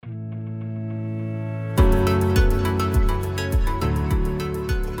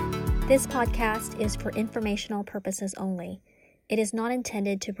This podcast is for informational purposes only. It is not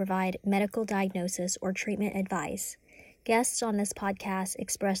intended to provide medical diagnosis or treatment advice. Guests on this podcast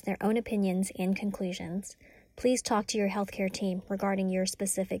express their own opinions and conclusions. Please talk to your healthcare team regarding your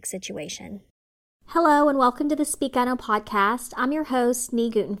specific situation. Hello and welcome to the Speak I Know podcast. I'm your host,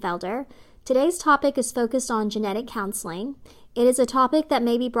 Nee Gutenfelder. Today's topic is focused on genetic counseling. It is a topic that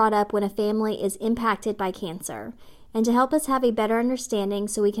may be brought up when a family is impacted by cancer. And to help us have a better understanding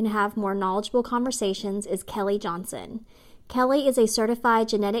so we can have more knowledgeable conversations is Kelly Johnson. Kelly is a certified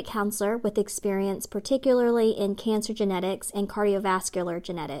genetic counselor with experience particularly in cancer genetics and cardiovascular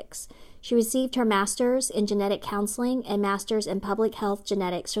genetics. She received her master's in genetic counseling and master's in public health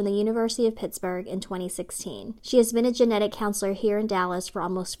genetics from the University of Pittsburgh in 2016. She has been a genetic counselor here in Dallas for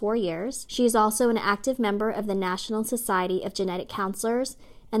almost 4 years. She is also an active member of the National Society of Genetic Counselors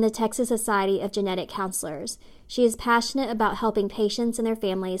and the Texas Society of Genetic Counselors. She is passionate about helping patients and their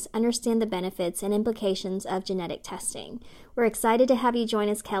families understand the benefits and implications of genetic testing. We're excited to have you join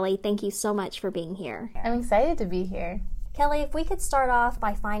us, Kelly. Thank you so much for being here. I'm excited to be here. Kelly, if we could start off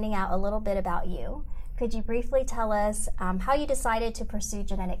by finding out a little bit about you. Could you briefly tell us how you decided to pursue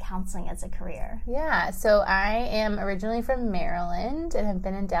genetic counseling as a career? Yeah, so I am originally from Maryland and have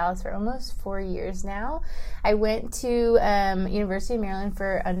been in Dallas for almost 4 years now. I went to University of Maryland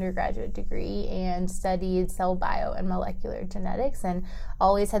for undergraduate degree and studied cell bio and molecular genetics, and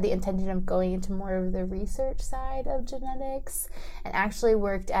always had the intention of going into more of the research side of genetics, and actually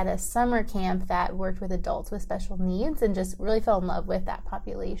worked at a summer camp that worked with adults with special needs and just really fell in love with that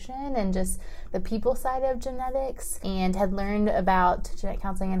population and just the people side of genetics, and had learned about genetic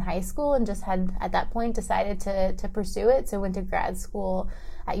counseling in high school and just had at that point decided to pursue it. So went to grad school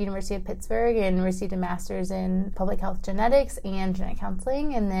at University of Pittsburgh and received a master's in public health genetics and genetic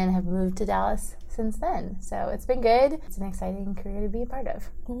counseling, and then have moved to Dallas since then. So it's been good. It's an exciting career to be a part of.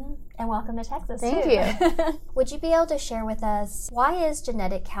 Mm-hmm. And welcome to Texas. Thank you. Would you be able to share with us, why is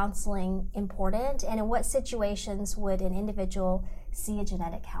genetic counseling important, and in what situations would an individual see a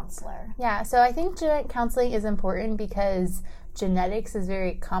genetic counselor? Yeah, so I think genetic counseling is important because genetics is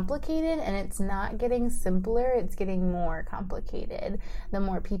very complicated and it's not getting simpler, it's getting more complicated. The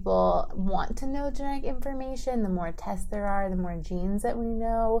more people want to know genetic information, the more tests there are, the more genes that we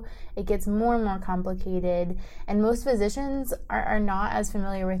know, it gets more and more complicated. And most physicians are not as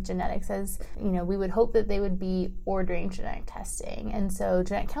familiar with genetics as, we would hope that they would be ordering genetic testing. And so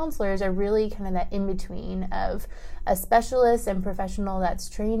genetic counselors are really kind of that in-between of a specialist and professional that's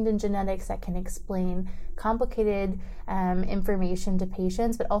trained in genetics that can explain complicated information to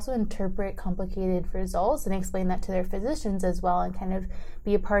patients, but also interpret complicated results and explain that to their physicians as well, and kind of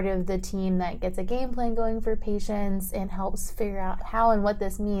be a part of the team that gets a game plan going for patients and helps figure out how and what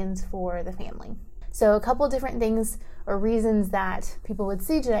this means for the family. So a couple different things or reasons that people would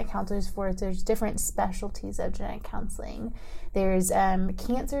see genetic counselors for. There's different specialties of genetic counseling. There's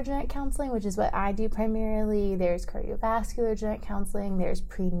cancer genetic counseling, which is what I do primarily. There's cardiovascular genetic counseling. There's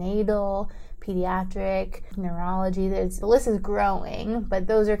prenatal, pediatric, neurology. The list is growing, but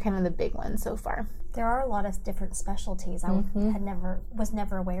those are kind of the big ones so far. There are a lot of different specialties. I was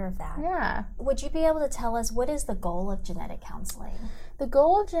never aware of that. Yeah. Would you be able to tell us, what is the goal of genetic counseling? The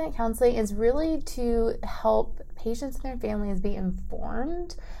goal of genetic counseling is really to help patients and their families be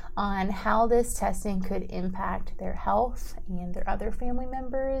informed on how this testing could impact their health and their other family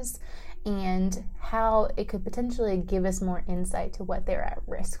members, and how it could potentially give us more insight to what they're at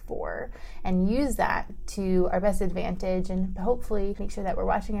risk for, and use that to our best advantage, and hopefully make sure that we're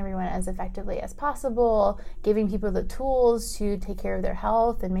watching everyone as effectively as possible, giving people the tools to take care of their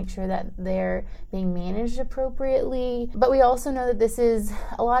health and make sure that they're being managed appropriately. But we also know that this is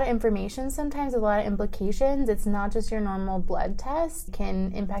a lot of information, sometimes a lot of implications. It's not just your normal blood test. It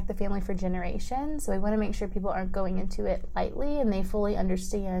can impact the family for generations. So we want to make sure people aren't going into it lightly and they fully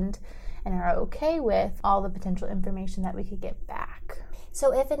understand and are okay with all the potential information that we could get back.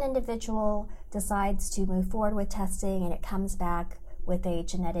 So if an individual decides to move forward with testing and it comes back with a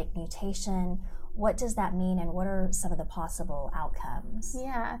genetic mutation, what does that mean, and what are some of the possible outcomes?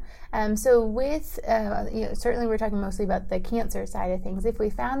 Yeah, so with, certainly we're talking mostly about the cancer side of things. If we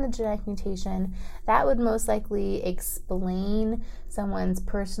found the genetic mutation, that would most likely explain someone's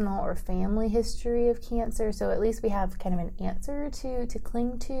personal or family history of cancer, so at least we have kind of an answer to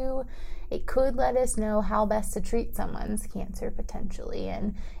cling to. It could let us know how best to treat someone's cancer potentially,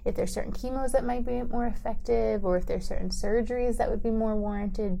 and if there's certain chemos that might be more effective, or if there's certain surgeries that would be more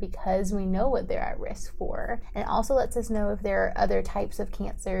warranted because we know what they're at risk for. And it also lets us know if there are other types of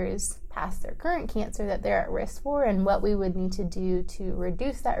cancers past their current cancer that they're at risk for, and what we would need to do to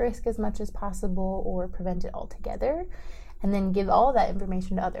reduce that risk as much as possible or prevent it altogether. and then give all of that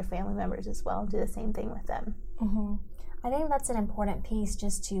information to other family members as well and do the same thing with them. Mm-hmm. I think that's an important piece,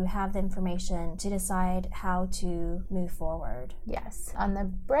 just to have the information to decide how to move forward. Yes. On the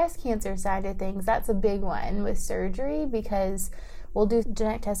breast cancer side of things, that's a big one with surgery, because we'll do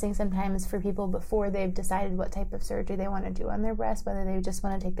genetic testing sometimes for people before they've decided what type of surgery they want to do on their breast, whether they just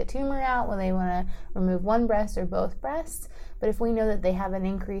want to take the tumor out, whether they want to remove one breast or both breasts. But if we know that they have an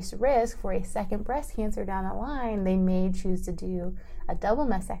increased risk for a second breast cancer down the line, they may choose to do a double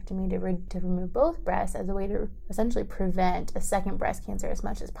mastectomy to remove both breasts as a way to essentially prevent a second breast cancer as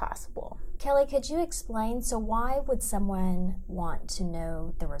much as possible. Kelly, could you explain, so why would someone want to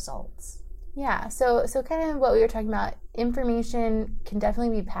know the results? Yeah, so kind of what we were talking about, information can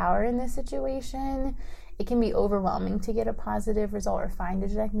definitely be power in this situation. It can be overwhelming to get a positive result or find a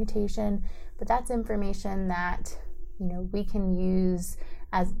genetic mutation, but that's information that, we can use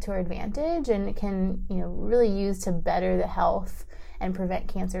to our advantage, and it can, really use to better the health and prevent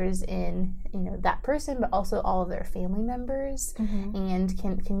cancers in, that person, but also all of their family members, and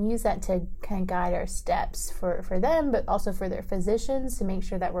can use that to kind of guide our steps for them, but also for their physicians, to make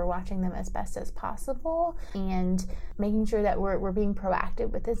sure that we're watching them as best as possible and making sure that we're being proactive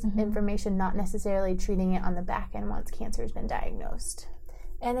with this information, not necessarily treating it on the back end once cancer has been diagnosed.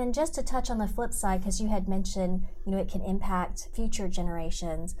 And then just to touch on the flip side, because you had mentioned, it can impact future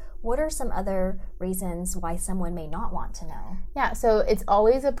generations. What are some other reasons why someone may not want to know? Yeah, so it's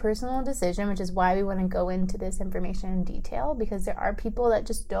always a personal decision, which is why we want to go into this information in detail, because there are people that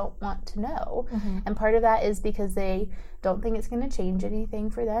just don't want to know. And part of that is because they don't think it's going to change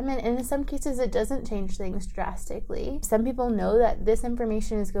anything for them. And in some cases, it doesn't change things drastically. Some people know that this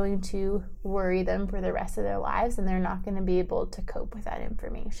information is going to worry them for the rest of their lives, and they're not going to be able to cope with that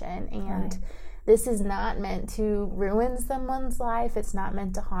information. And this is not meant to ruin someone's life. It's not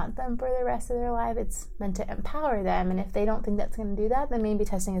meant to haunt them for the rest of their life. It's meant to empower them. And if they don't think that's going to do that, then maybe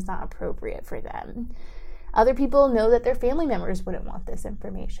testing is not appropriate for them. Other people know that their family members wouldn't want this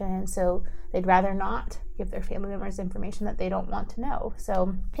information, and so they'd rather not give their family members information that they don't want to know.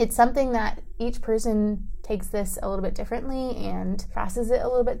 So it's something that each person takes this a little bit differently and processes it a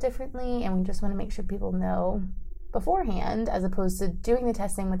little bit differently, and we just want to make sure people know beforehand, as opposed to doing the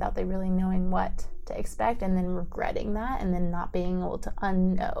testing without they really knowing what to expect and then regretting that and then not being able to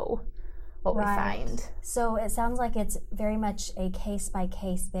unknow what we find. So it sounds like it's very much a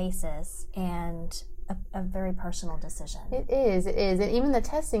case-by-case basis and a very personal decision. It is. And even the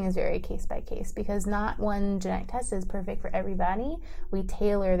testing is very case-by-case, because not one genetic test is perfect for everybody. We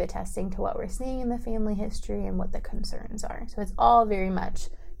tailor the testing to what we're seeing in the family history and what the concerns are. So it's all very much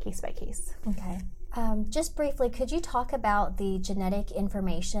case-by-case. Okay. Just briefly, could you talk about the Genetic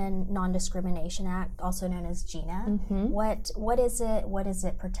Information Non-Discrimination Act, also known as GINA? What is it? What does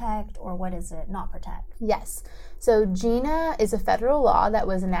it protect, or what does it not protect? Yes. So GINA is a federal law that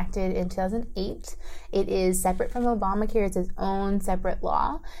was enacted in 2008. It is separate from Obamacare. It's its own separate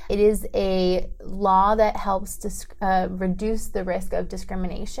law. It is a law that helps reduce the risk of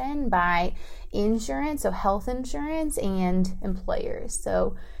discrimination by insurance, so health insurance, and employers.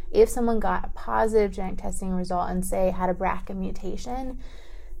 So if someone got a positive genetic testing result and, say, had a BRCA mutation,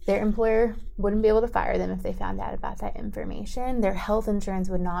 their employer wouldn't be able to fire them if they found out about that information. Their health insurance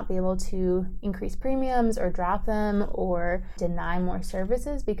would not be able to increase premiums or drop them or deny more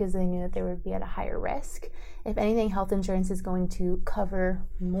services, because they knew that they would be at a higher risk. If anything, health insurance is going to cover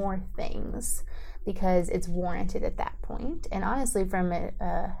more things because it's warranted at that point. And honestly, from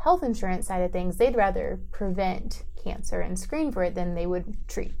a health insurance side of things, they'd rather prevent cancer and screen for it than they would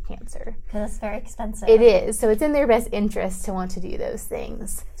treat cancer. Because it's very expensive. It is. So it's in their best interest to want to do those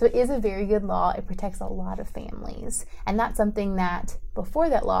things. So it is a very good law. It protects a lot of families. And that's something that before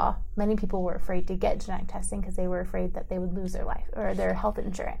that law, many people were afraid to get genetic testing because they were afraid that they would lose their life or their health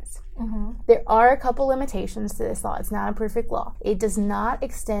insurance. There are a couple limitations to this law. It's not a perfect law. It does not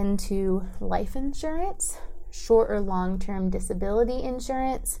extend to life insurance, short or long-term disability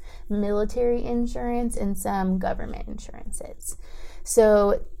insurance, military insurance, and some government insurances.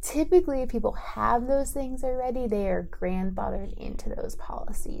 So typically, if people have those things already, they are grandfathered into those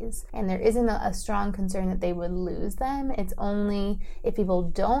policies. And there isn't a strong concern that they would lose them. It's only if people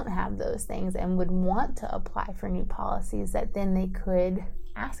don't have those things and would want to apply for new policies that then they could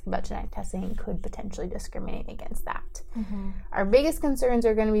ask about genetic testing and could potentially discriminate against that. Our biggest concerns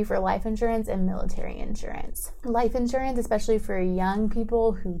are going to be for life insurance and military insurance. Life insurance, especially for young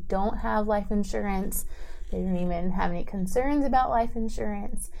people who don't have life insurance, They didn't even have any concerns about life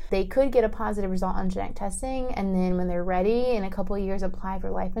insurance. They could get a positive result on genetic testing, and then when they're ready, in a couple of years, apply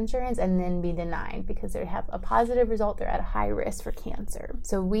for life insurance and then be denied because they have a positive result. They're at a high risk for cancer.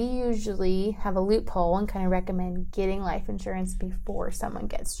 So we usually have a loophole and kind of recommend getting life insurance before someone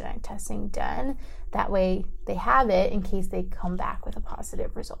gets genetic testing done. That way they have it in case they come back with a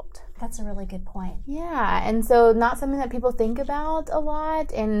positive result. That's a really good point. Yeah, and so not something that people think about a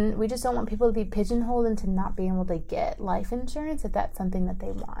lot, and we just don't want people to be pigeonholed into not being able to get life insurance if that's something that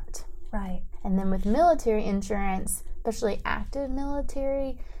they want. Right. And then with military insurance, especially active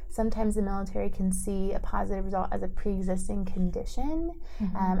military, sometimes the military can see a positive result as a pre-existing condition,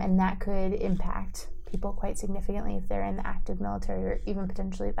 and that could impact people quite significantly if they're in the active military or even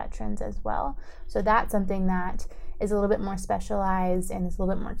potentially veterans as well. So that's something that is a little bit more specialized and is a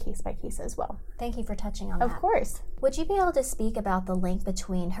little bit more case by case as well. Thank you for touching on that. Of course. Would you be able to speak about the link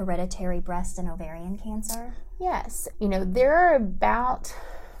between hereditary breast and ovarian cancer? Yes. There are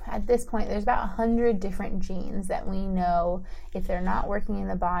at this point, there's about 100 different genes that we know if they're not working in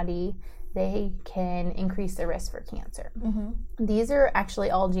the body, they can increase the risk for cancer. These are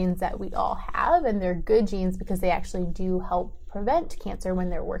actually all genes that we all have, and they're good genes because they actually do help prevent cancer when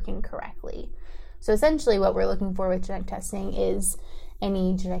they're working correctly. So essentially what we're looking for with genetic testing is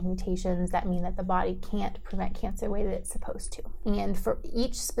any genetic mutations that mean that the body can't prevent cancer the way that it's supposed to. And for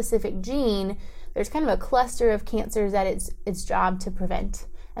each specific gene, there's kind of a cluster of cancers that it's its job to prevent.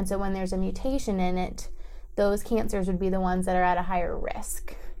 And so when there's a mutation in it, those cancers would be the ones that are at a higher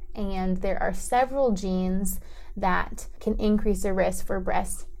risk. And there are several genes that can increase the risk for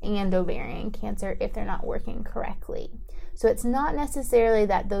breast and ovarian cancer if they're not working correctly. So it's not necessarily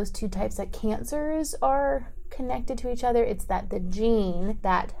that those two types of cancers are connected to each other, it's that the gene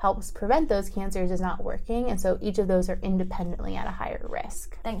that helps prevent those cancers is not working, and so each of those are independently at a higher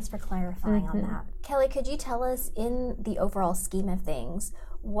risk. Thanks for clarifying on that. Kelly, could you tell us, in the overall scheme of things,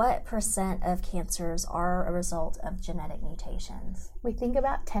 what % of cancers are a result of genetic mutations? We think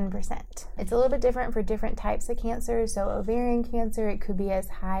about 10%. It's a little bit different for different types of cancers. So ovarian cancer, it could be as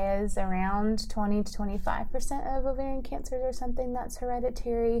high as around 20 to 25% of ovarian cancers are something that's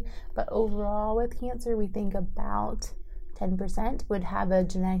hereditary. But overall with cancer, we think about 10% would have a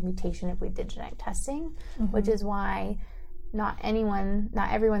genetic mutation if we did genetic testing, which is why not everyone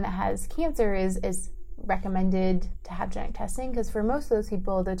that has cancer is recommended to have genetic testing, because for most of those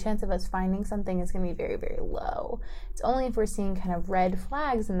people, the chance of us finding something is going to be very, very low. It's only if we're seeing kind of red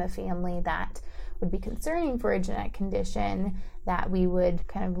flags in the family that would be concerning for a genetic condition that we would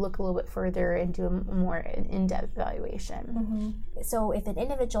kind of look a little bit further and do a more in-depth evaluation. So if an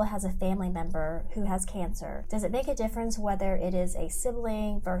individual has a family member who has cancer, does it make a difference whether it is a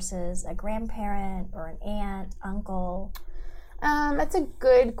sibling versus a grandparent or an aunt, uncle? That's a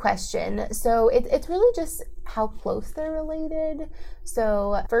good question. So it's really just how close they're related.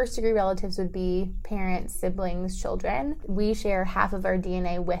 So first degree relatives would be parents, siblings, children. We share half of our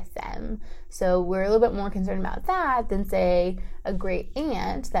DNA with them. So we're a little bit more concerned about that than, say, a great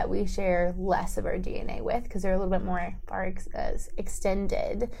aunt that we share less of our DNA with because they're a little bit more far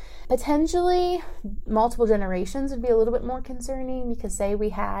extended. Potentially, multiple generations would be a little bit more concerning because, say, we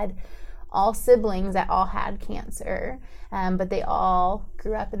had all siblings that all had cancer, but they all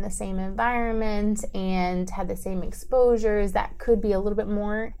grew up in the same environment and had the same exposures. That could be a little bit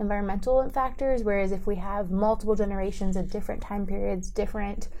more environmental factors, whereas if we have multiple generations at different time periods,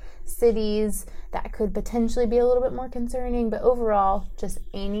 different cities, that could potentially be a little bit more concerning. But overall, just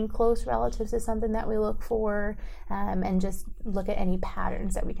any close relatives is something that we look for, and just look at any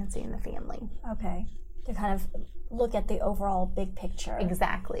patterns that we can see in the family. Okay. To kind of look at the overall big picture.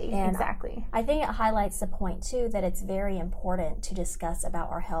 Exactly. I think it highlights the point too that it's very important to discuss about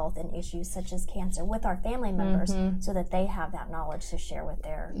our health and issues such as cancer with our family members so that they have that knowledge to share with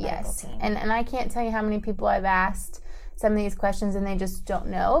their medical team. And I can't tell you how many people I've asked some of these questions and they just don't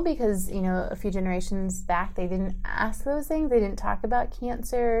know because, you know, a few generations back they didn't ask those things. They didn't talk about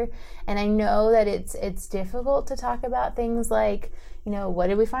cancer. And I know that it's difficult to talk about things like, you know, what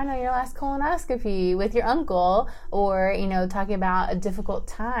did we find on your last colonoscopy with your uncle? Or, you know, talking about a difficult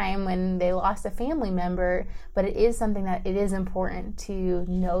time when they lost a family member. But it is something that it is important to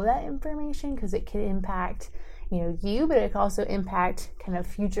know that information because it could impact, you know, you, but it can also impact kind of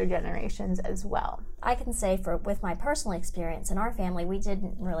future generations as well. I can say with my personal experience in our family, we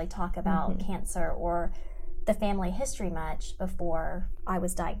didn't really talk about cancer or the family history much before I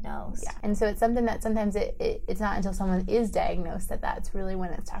was diagnosed. Yeah, and so it's something that sometimes it's not until someone is diagnosed that's really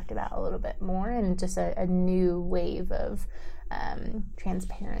when it's talked about a little bit more, and just a new wave of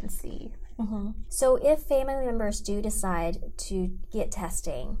transparency So if family members do decide to get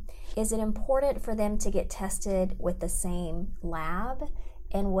testing, is it important for them to get tested with the same lab?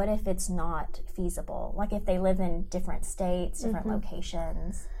 And what if it's not feasible? Like if they live in different states, different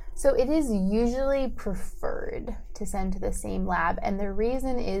locations? So it is usually preferred to send to the same lab, and the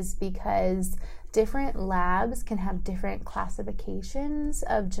reason is because different labs can have different classifications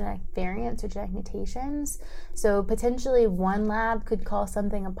of genetic variants or genetic mutations. So potentially one lab could call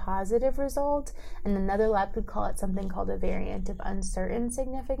something a positive result, and another lab could call it something called a variant of uncertain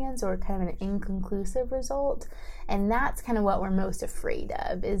significance, or kind of an inconclusive result. And that's kind of what we're most afraid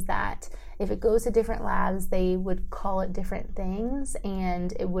of, is that if it goes to different labs, they would call it different things,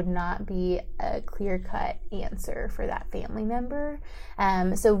 and it would not be a clear-cut answer for that family member.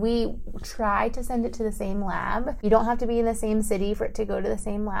 So we try to send it to the same lab. You don't have to be in the same city for it to go to the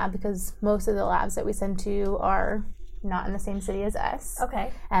same lab, because most of the labs that we send to are not in the same city as us.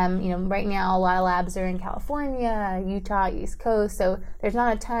 Okay. Right now a lot of labs are in California, Utah, East Coast, so there's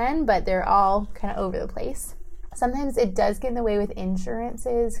not a ton, but they're all kind of over the place. Sometimes it does get in the way with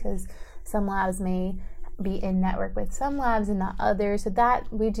insurances, because some labs may be in network with some labs and not others. So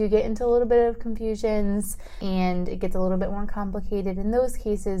that we do get into a little bit of confusions, and it gets a little bit more complicated. In those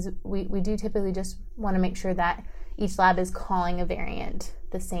cases, we do typically just want to make sure that each lab is calling a variant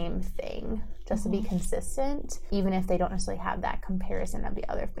the same thing, just to be consistent, even if they don't necessarily have that comparison of the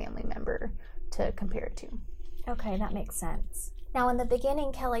other family member to compare it to. Okay, that makes sense. Now, in the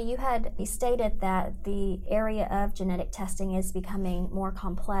beginning, Kelly, you had stated that the area of genetic testing is becoming more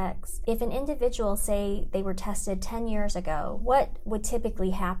complex. If an individual, say they were tested 10 years ago, what would typically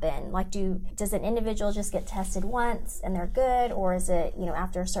happen? Like, does an individual just get tested once and they're good, or is it,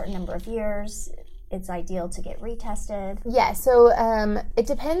 after a certain number of years, it's ideal to get retested? Yeah, so it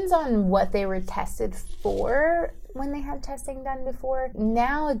depends on what they were tested for when they had testing done before.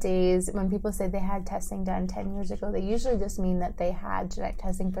 Nowadays, when people say they had testing done 10 years ago, they usually just mean that they had genetic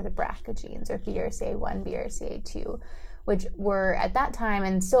testing for the BRCA genes, or BRCA1, BRCA2, which were at that time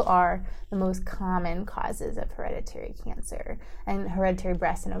and still are the most common causes of hereditary cancer, and hereditary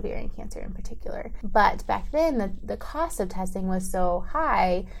breast and ovarian cancer in particular. But back then, the cost of testing was so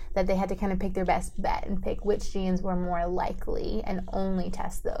high that they had to kind of pick their best bet and pick which genes were more likely and only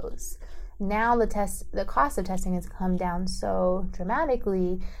test those. Now the cost of testing has come down so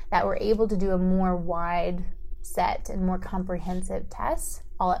dramatically that we're able to do a more wide set and more comprehensive tests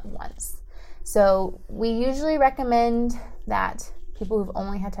all at once. So we usually recommend that people who've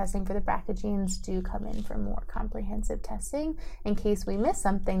only had testing for the BRCA genes do come in for more comprehensive testing in case we miss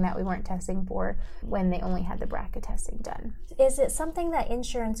something that we weren't testing for when they only had the BRCA testing done. Is it something that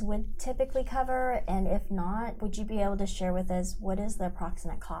insurance would typically cover? And if not, would you be able to share with us what is the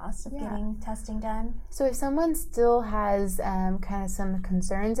approximate cost of getting testing done? So if someone still has kind of some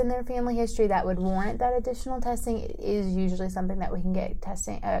concerns in their family history that would warrant that additional testing, it is usually something that we can get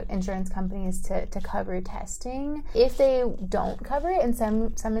insurance companies to cover testing. If they don't cover it, and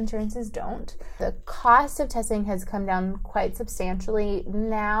some insurances don't, the cost of testing has come down quite substantially.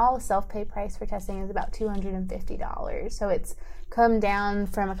 Now, self-pay price for testing is about $250. So it's come down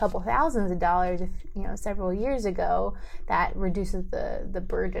from a couple thousands of dollars, several years ago. That reduces the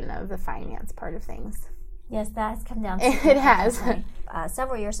burden of the finance part of things. Yes, that's come down. It has.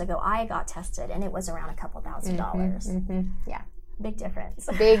 Several years ago, I got tested, and it was around a couple $1,000s. Yeah. Big difference.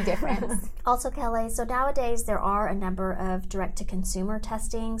 Big difference. Also, Kelly, so nowadays there are a number of direct-to-consumer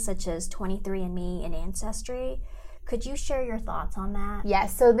testing, such as 23andMe and Ancestry. Could you share your thoughts on that?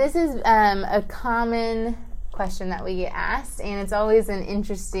 Yes, so this is a common question that we get asked, and it's always an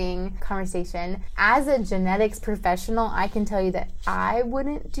interesting conversation. As a genetics professional, I can tell you that I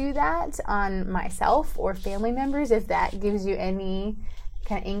wouldn't do that on myself or family members, if that gives you any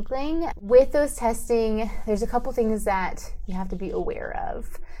kind of inkling. With those testing, there's a couple things that you have to be aware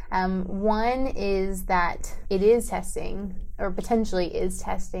of. One is that it is testing, or potentially is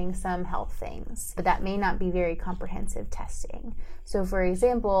testing, some health things, but that may not be very comprehensive testing. So for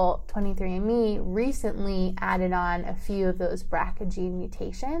example, 23andMe recently added on a few of those BRCA gene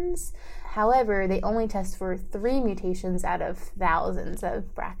mutations. However, they only test for 3 mutations out of thousands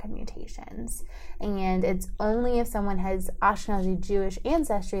of BRCA mutations. And it's only if someone has Ashkenazi Jewish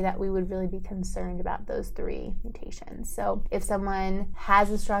ancestry that we would really be concerned about those 3 mutations. So if someone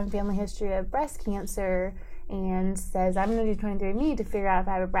has a strong family history of breast cancer and says, I'm going to do 23andMe to figure out if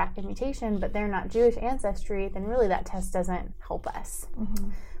I have a BRCA mutation, but they're not Jewish ancestry, then really that test doesn't help us.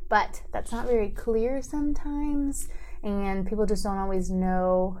 But that's not very clear sometimes, and people just don't always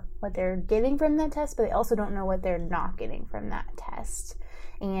know what they're getting from that test, but they also don't know what they're not getting from that test.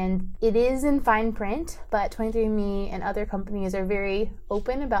 And it is in fine print, but 23andMe and other companies are very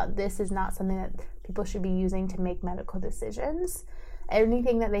open about this is not something that people should be using to make medical decisions.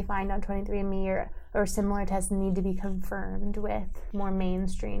 Anything that they find on 23andMe or similar tests need to be confirmed with more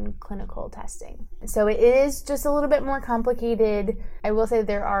mainstream clinical testing. So it is just a little bit more complicated. I will say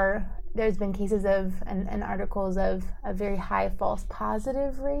there's been cases of and articles of very high false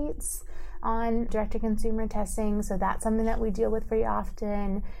positive rates on direct-to-consumer testing, so that's something that we deal with very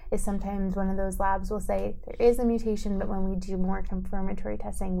often. Is sometimes one of those labs will say there is a mutation, but when we do more confirmatory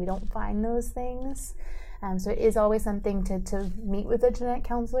testing, we don't find those things. So it is always something to meet with a genetic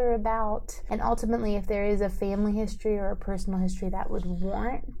counselor about. And ultimately, if there is a family history or a personal history that would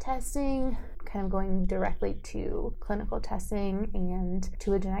warrant testing, kind of going directly to clinical testing and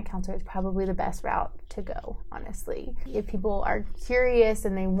to a genetic counselor is probably the best route to go, honestly. If people are curious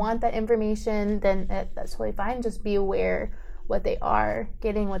and they want that information, then that's totally fine. Just be aware what they are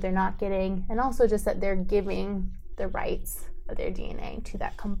getting, what they're not getting, and also just that they're giving the rights of their DNA to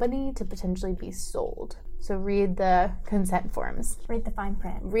that company to potentially be sold. So read the consent forms. Read the fine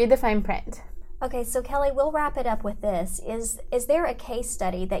print. Read the fine print. Okay, so Kelly, we'll wrap it up with this. Is there a case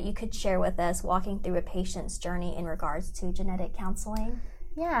study that you could share with us walking through a patient's journey in regards to genetic counseling?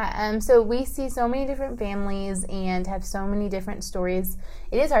 Yeah, so we see so many different families and have so many different stories.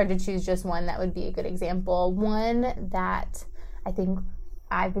 It is hard to choose just one that would be a good example. One that I think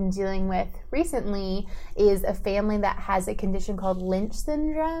I've been dealing with recently is a family that has a condition called Lynch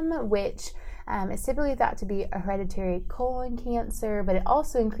syndrome, which is typically thought to be a hereditary colon cancer, but it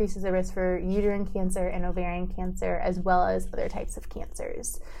also increases the risk for uterine cancer and ovarian cancer, as well as other types of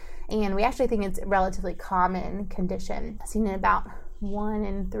cancers. And we actually think it's a relatively common condition, seen in about 1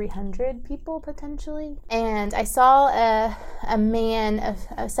 in 300 people potentially. And I saw a man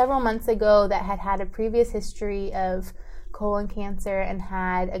several months ago that had a previous history of colon cancer and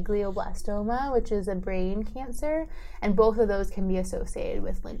had a glioblastoma, which is a brain cancer, and both of those can be associated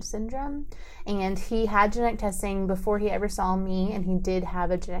with Lynch syndrome. And he had genetic testing before he ever saw me, and he did have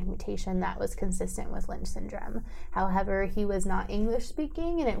a genetic mutation that was consistent with Lynch syndrome. However, he was not English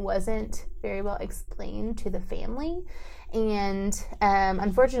speaking, and it wasn't very well explained to the family. And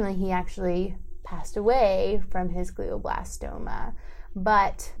unfortunately, he actually passed away from his glioblastoma.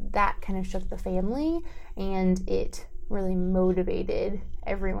 But that kind of shook the family, and it really motivated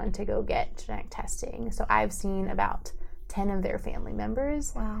everyone to go get genetic testing. So I've seen about 10 of their family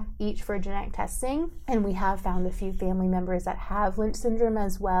members, each for genetic testing. And we have found a few family members that have Lynch syndrome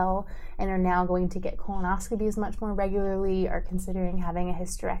as well and are now going to get colonoscopies much more regularly, are considering having a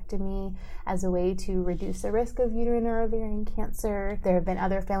hysterectomy as a way to reduce the risk of uterine or ovarian cancer. There have been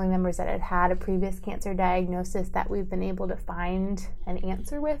other family members that had a previous cancer diagnosis that we've been able to find an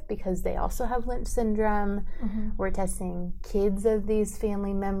answer with because they also have Lynch syndrome. We're testing kids of these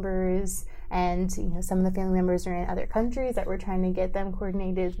family members, and some of the family members are in other countries that we're trying to get them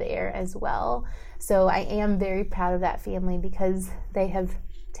coordinated there as well. So I am very proud of that family because they have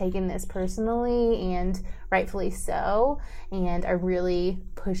taken this personally, and rightfully so, and are really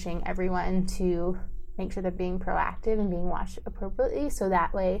pushing everyone to make sure they're being proactive and being watched appropriately, so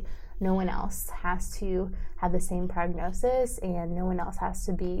that way no one else has to have the same prognosis and no one else has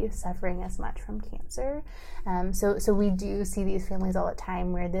to be suffering as much from cancer. So we do see these families all the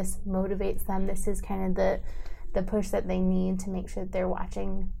time where this motivates them. This is kind of the push that they need to make sure that they're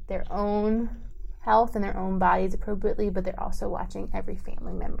watching their own health and their own bodies appropriately, but they're also watching every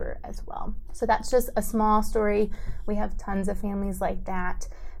family member as well. So that's just a small story. We have tons of families like that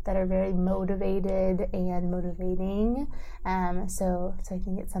are very motivated and motivating. So I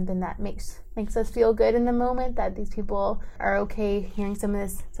think it's something that makes us feel good in the moment that these people are okay hearing some of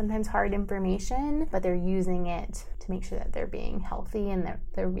this sometimes hard information, but they're using it to make sure that they're being healthy and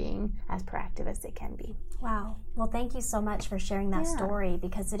they're being as proactive as they can be. Wow. Well, thank you so much for sharing that story,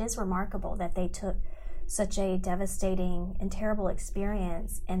 because it is remarkable that they took such a devastating and terrible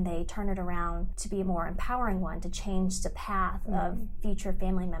experience and they turn it around to be a more empowering one, to change the path of future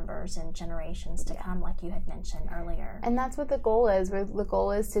family members and generations to come, like you had mentioned earlier. And that's what the goal is. The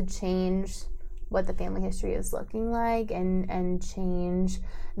goal is to change what the family history is looking like and change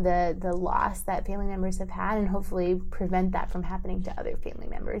the loss that family members have had, and hopefully prevent that from happening to other family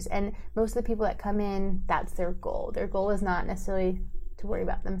members. And most of the people that come in, that's their goal. Their goal is not necessarily to worry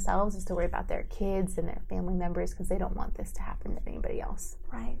about themselves, is to worry about their kids and their family members, because they don't want this to happen to anybody else.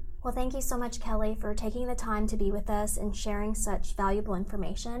 Right. Well, thank you so much, Kelly, for taking the time to be with us and sharing such valuable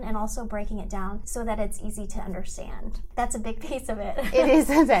information, and also breaking it down so that it's easy to understand. That's a big piece of it. It is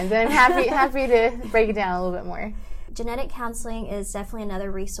sometimes, and I'm happy to break it down a little bit more. Genetic counseling is definitely another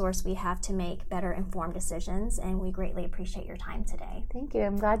resource we have to make better informed decisions, and we greatly appreciate your time today. Thank you.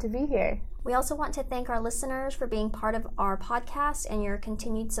 I'm glad to be here. We also want to thank our listeners for being part of our podcast and your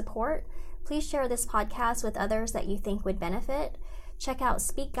continued support. Please share this podcast with others that you think would benefit. Check out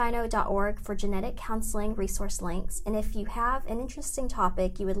speakgyno.org for genetic counseling resource links. And if you have an interesting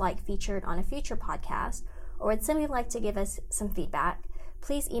topic you would like featured on a future podcast, or would simply like to give us some feedback,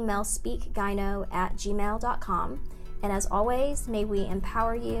 please email speakgyno@gmail.com. And as always, may we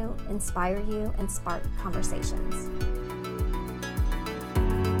empower you, inspire you, and spark conversations.